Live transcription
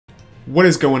What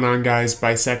is going on, guys?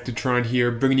 Bisectatron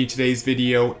here, bringing you today's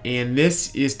video, and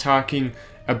this is talking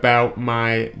about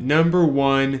my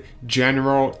 #1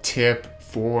 general tip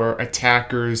for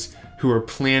attackers who are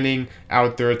planning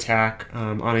out their attack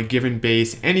on a given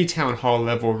base, any town hall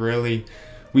level really.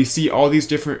 We see all these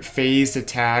different phased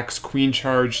attacks: queen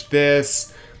charge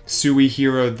this, Sui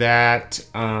hero that,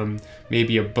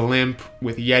 maybe a blimp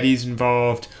with yetis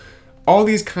involved, all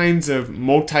these kinds of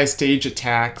multi-stage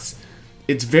attacks.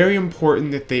 It's very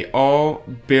important that they all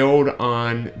build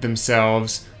on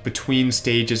themselves between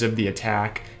stages of the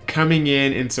attack. Coming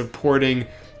in and supporting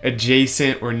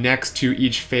adjacent or next to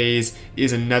each phase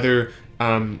is another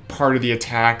part of the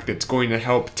attack that's going to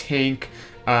help tank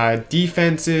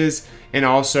defenses, and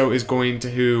also is going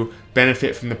to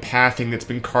benefit from the pathing that's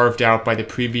been carved out by the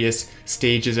previous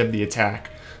stages of the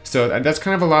attack. So that's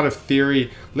kind of a lot of theory.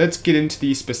 Let's get into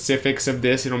the specifics of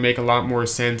this. It'll make a lot more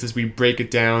sense as we break it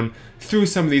down through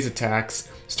some of these attacks.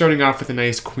 Starting off with a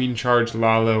nice queen charge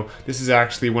Lalo. This is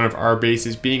actually one of our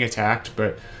bases being attacked,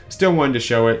 but still wanted to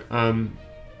show it.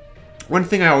 One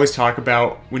thing I always talk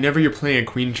about whenever you're playing a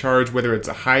queen charge, whether it's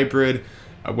a hybrid,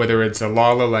 whether it's a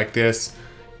Lalo like this,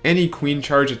 any queen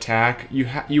charge attack,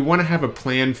 you want to have a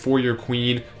plan for your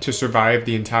queen to survive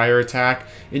the entire attack.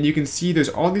 And you can see there's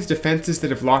all these defenses that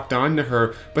have locked onto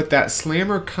her, but that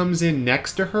slammer comes in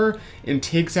next to her and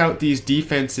takes out these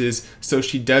defenses so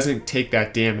she doesn't take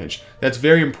that damage. That's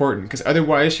very important, because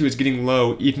otherwise she was getting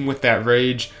low even with that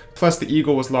rage, plus the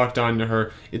eagle was locked onto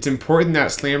her. It's important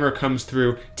that slammer comes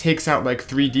through, takes out like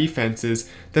 3 defenses,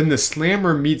 then the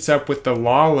slammer meets up with the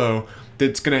Lalo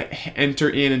that's going to enter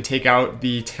in and take out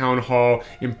the town hall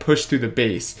and push through the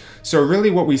base. So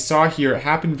really what we saw here, it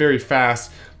happened very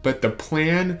fast, but the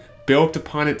plan built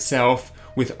upon itself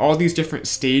with all these different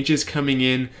stages coming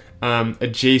in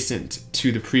adjacent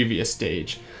to the previous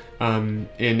stage. And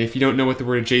if you don't know what the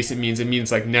word adjacent means, it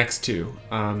means like next to,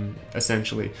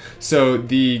 essentially. So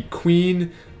the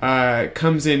queen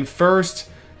comes in first.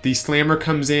 The slammer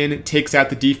comes in, takes out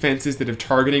the defenses that are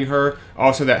targeting her.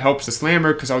 Also, that helps the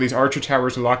slammer because all these archer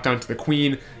towers are locked onto the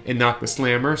queen and not the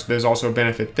slammer, so there's also a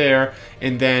benefit there.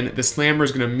 And then the slammer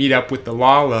is going to meet up with the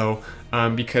Lalo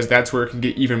because that's where it can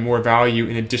get even more value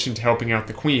in addition to helping out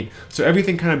the queen. So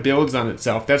everything kind of builds on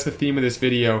itself. That's the theme of this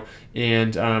video,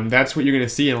 and that's what you're going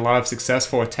to see in a lot of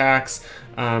successful attacks.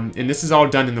 And this is all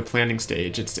done in the planning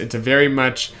stage. It's a very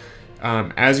much...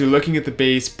 as you're looking at the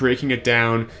base, breaking it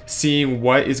down, seeing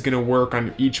what is going to work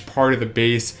on each part of the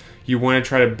base, you want to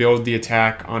try to build the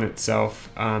attack on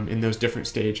itself in those different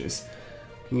stages.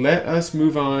 Let us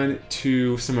move on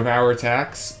to some of our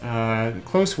attacks.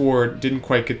 Close War didn't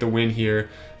quite get the win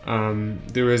here.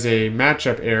 There was a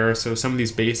matchup error, so some of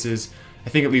these bases, I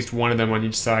think at least one of them on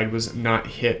each side, was not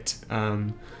hit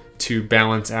to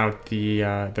balance out the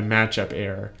matchup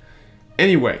error.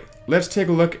 Anyway, let's take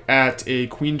a look at a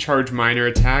queen charge minor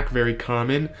attack, very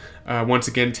common. Once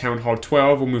again, Town Hall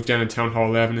 12. We'll move down to Town Hall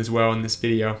 11 as well in this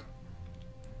video.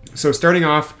 So starting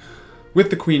off with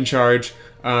the queen charge,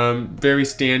 very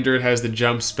standard, has the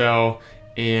jump spell,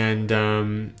 and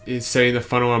is setting the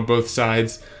funnel on both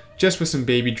sides, just with some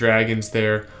baby dragons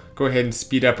there. Go ahead and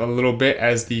speed up a little bit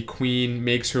as the queen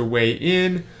makes her way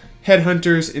in.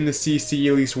 Headhunters in the CC,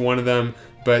 at least one of them,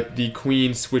 but the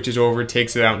queen switches over,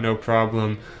 takes it out no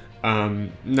problem.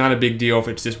 Not a big deal if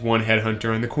it's just one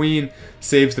headhunter on the queen.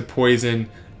 Saves the poison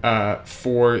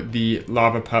for the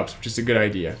lava pups, which is a good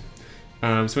idea.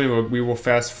 So anyway, we will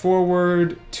fast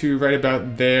forward to right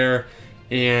about there,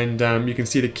 and you can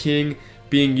see the king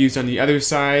being used on the other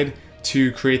side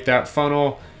to create that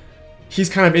funnel. He's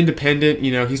kind of independent,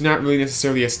 you know, he's not really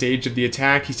necessarily a stage of the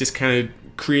attack, he's just kind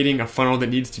of creating a funnel that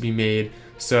needs to be made.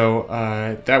 So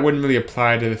that wouldn't really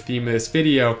apply to the theme of this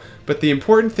video, but the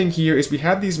important thing here is we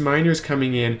have these miners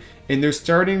coming in, and they're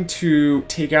starting to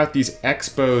take out these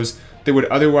expos that would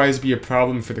otherwise be a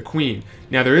problem for the queen.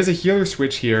 Now there is a healer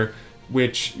switch here,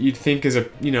 which you'd think is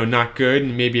not good,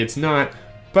 and maybe it's not,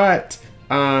 but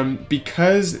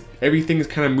because everything is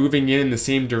kind of moving in the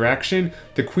same direction,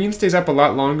 the queen stays up a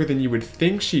lot longer than you would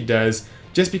think she does,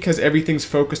 just because everything's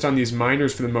focused on these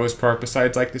miners for the most part,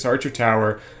 besides like this archer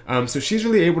tower. So she's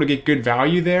really able to get good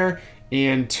value there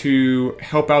and to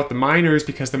help out the miners,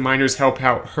 because the miners help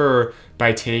out her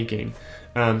by tanking.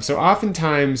 So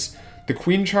oftentimes, the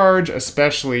queen charge,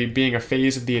 especially being a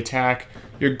phase of the attack,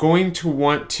 you're going to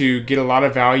want to get a lot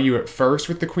of value at first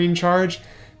with the queen charge.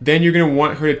 Then you're going to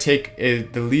want her to take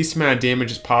the least amount of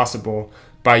damage as possible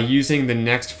by using the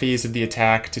next phase of the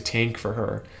attack to tank for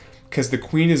her. because the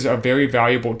queen is a very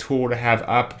valuable tool to have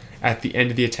up at the end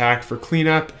of the attack for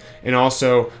cleanup, and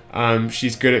also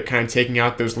she's good at kind of taking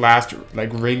out those last like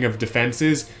ring of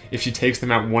defenses if she takes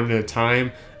them out one at a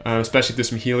time, especially if there's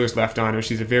some healers left on her.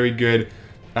 She's a very good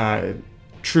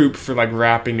troop for like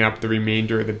wrapping up the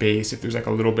remainder of the base if there's like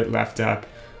a little bit left up.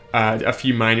 A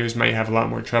few miners might have a lot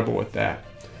more trouble with that.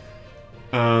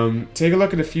 Take a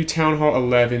look at a few Town Hall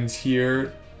 11s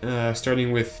here,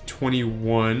 starting with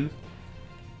 21.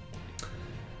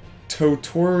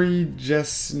 Totori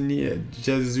Jazunius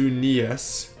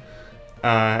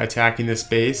attacking this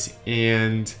base,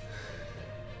 and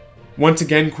once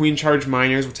again, Queen Charge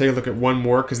Miners. We'll take a look at one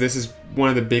more because this is one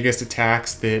of the biggest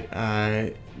attacks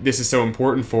that this is so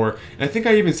important for. And I think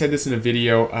I even said this in a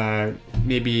video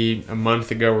maybe a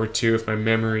month ago or two, if my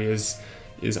memory is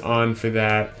on for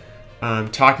that.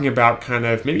 Talking about kind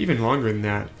of, maybe even longer than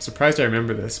that. Surprised I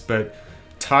remember this, but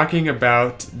talking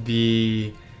about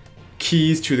the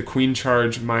keys to the Queen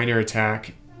Charge Miner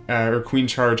attack, or Queen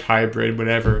Charge Hybrid,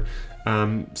 whatever,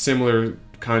 similar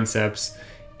concepts.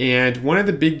 And one of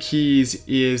the big keys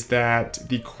is that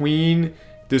the Queen,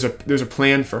 there's a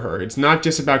plan for her. It's not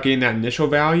just about getting that initial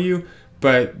value,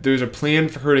 but there's a plan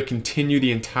for her to continue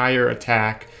the entire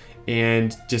attack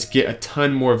and just get a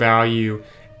ton more value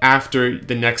after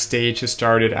the next stage has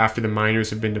started, after the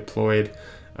miners have been deployed.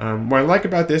 What I like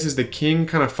about this is the king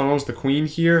kind of funnels the queen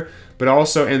here, but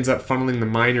also ends up funneling the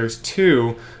miners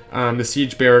too. The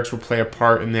siege barracks will play a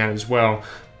part in that as well,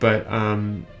 but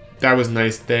that was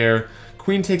nice there.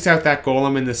 Queen takes out that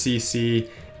golem in the CC,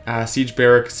 siege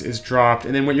barracks is dropped,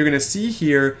 and then what you're going to see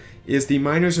here is the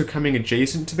miners are coming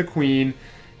adjacent to the queen.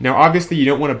 Now obviously you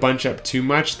don't want to bunch up too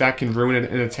much, that can ruin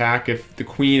an attack if the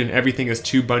queen and everything is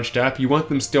too bunched up. You want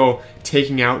them still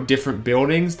taking out different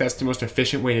buildings, that's the most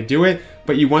efficient way to do it,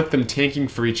 but you want them tanking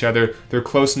for each other. They're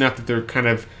close enough that they're kind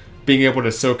of being able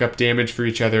to soak up damage for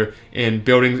each other, and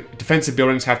defensive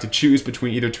buildings have to choose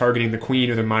between either targeting the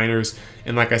queen or the miners,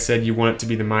 and like I said, you want it to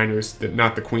be the miners,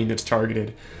 not the queen that's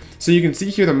targeted. So you can see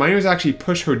here the miners actually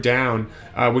push her down,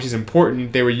 which is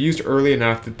important. They were used early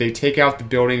enough that they take out the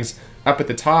buildings up at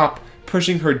the top,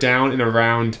 pushing her down and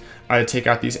around to take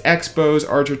out these X-bows,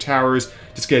 archer towers,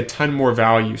 just get a ton more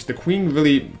value. So the queen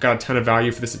really got a ton of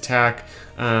value for this attack.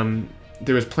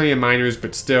 There was plenty of miners,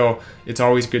 but still, it's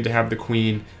always good to have the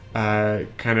queen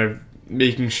kind of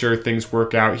making sure things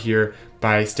work out here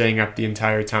by staying up the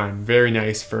entire time. Very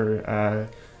nice for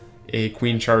a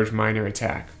Queen Charge Miner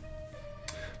attack.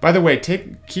 By the way,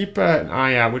 keep an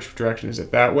eye out. Which direction is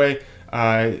it? That way,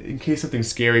 in case something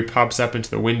scary pops up into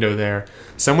the window there.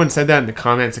 Someone said that in the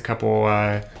comments a couple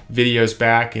videos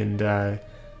back, and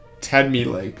it had me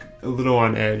like a little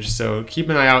on edge. So keep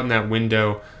an eye out in that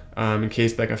window in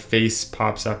case like a face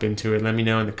pops up into it. Let me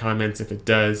know in the comments if it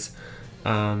does,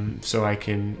 so I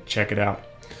can check it out.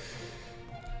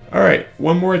 Alright,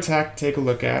 one more attack to take a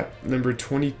look at, number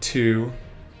 22.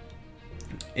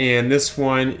 And this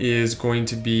one is going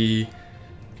to be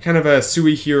kind of a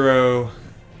Sui hero, a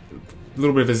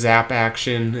little bit of a zap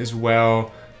action as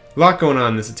well. A lot going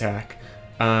on in this attack.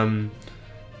 I'm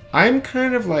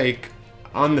kind of like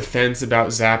on the fence about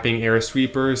zapping air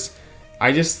sweepers.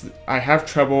 I have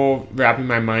trouble wrapping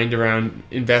my mind around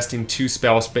investing 2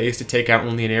 spell space to take out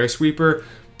only an air sweeper,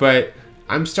 but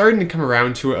I'm starting to come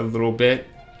around to it a little bit.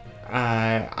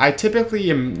 I typically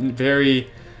am very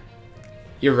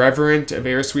irreverent of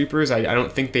air sweepers. I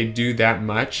don't think they do that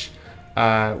much,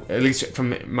 at least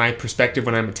from my perspective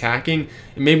when I'm attacking.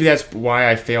 And maybe that's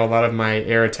why I fail a lot of my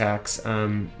air attacks,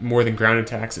 more than ground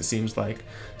attacks, it seems like.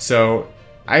 So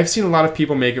I've seen a lot of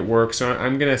people make it work, so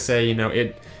I'm gonna say, you know,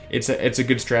 it's a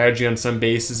good strategy on some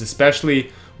bases,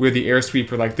 especially where the air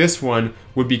sweeper like this one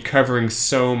would be covering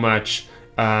so much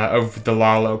of the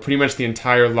Lalo. Pretty much the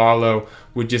entire Lalo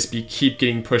would just keep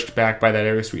getting pushed back by that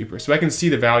air sweeper. So I can see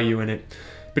the value in it.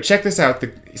 But check this out,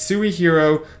 the Sui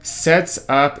hero sets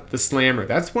up the slammer.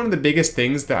 That's one of the biggest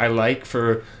things that I like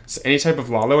for any type of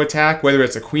Lalo attack, whether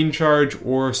it's a queen charge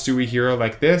or Sui hero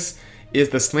like this, is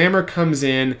the slammer comes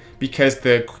in because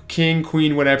the king,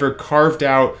 queen, whatever, carved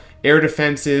out air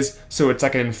defenses, so it's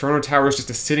like an Inferno Tower is just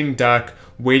a sitting duck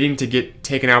waiting to get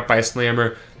taken out by a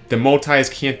slammer. The multis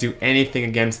can't do anything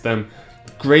against them.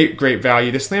 Great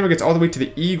value. The slammer gets all the way to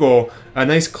the eagle. A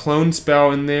nice clone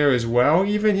spell in there as well.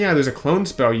 Even, yeah, there's a clone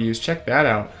spell used. Check that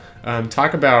out.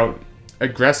 Talk about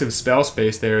aggressive spell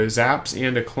space there. Zaps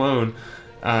and a clone.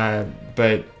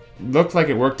 But looked like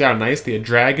it worked out nicely. A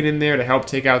dragon in there to help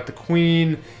take out the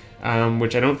queen,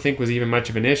 which I don't think was even much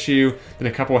of an issue. Then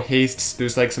a couple of hastes.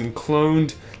 There's like some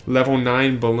cloned level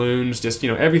 9 balloons. Just,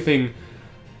 you know, everything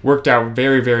worked out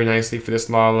very, very nicely for this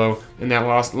Lalo. And that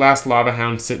last Lava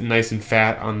Hound sitting nice and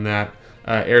fat on that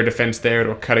air defense there.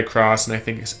 It'll cut across and I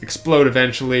think explode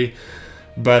eventually.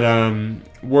 But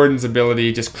Warden's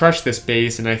ability just crushed this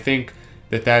base, and I think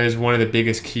that is one of the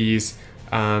biggest keys.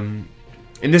 In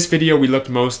this video, we looked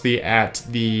mostly at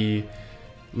the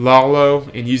Lalo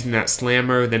and using that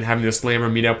slammer, then having the slammer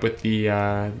meet up with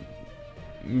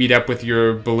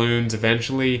your balloons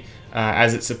eventually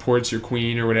as it supports your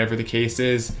queen or whatever the case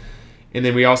is. And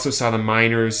then we also saw the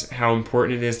miners, how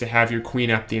important it is to have your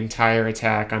queen up the entire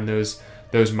attack on those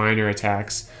miner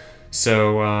attacks.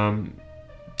 So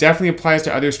definitely applies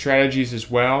to other strategies as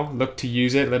well. Look to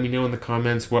use it. Let me know in the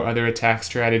comments what other attack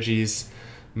strategies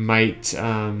might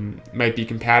be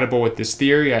compatible with this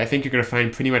theory. I think you're going to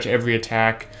find pretty much every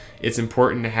attack, it's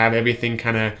important to have everything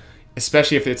kind of,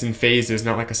 especially if it's in phases,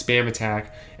 not like a spam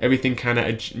attack, everything kind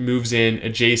of moves in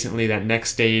adjacently. That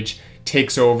next stage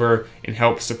takes over and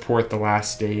helps support the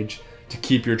last stage to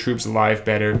keep your troops alive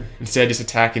better, instead of just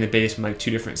attacking the base from like 2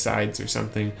 different sides or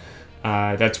something.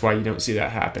 That's why you don't see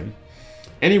that happen.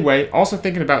 Anyway, also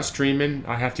thinking about streaming,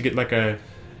 I have to get like a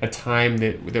time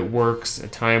that works, a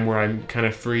time where I'm kind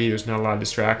of free, there's not a lot of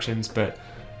distractions, but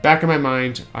back in my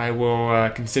mind, I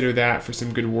will consider that for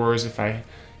some good wars if I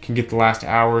can get the last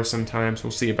hour sometimes.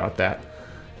 We'll see about that.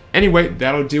 Anyway,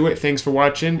 that'll do it. Thanks for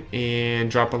watching,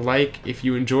 and drop a like if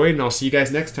you enjoyed, and I'll see you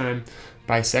guys next time.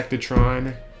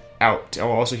 Bisectatron out. Oh,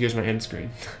 also here's my end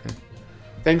screen.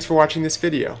 Thanks for watching this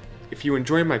video. If you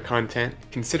enjoy my content,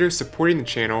 consider supporting the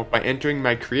channel by entering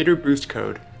my creator boost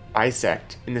code,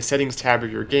 bisect, in the settings tab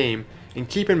of your game, and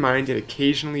keep in mind it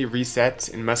occasionally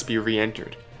resets and must be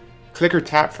re-entered. Click or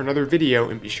tap for another video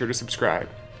and be sure to subscribe.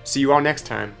 See you all next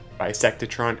time.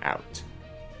 Bisectatron out.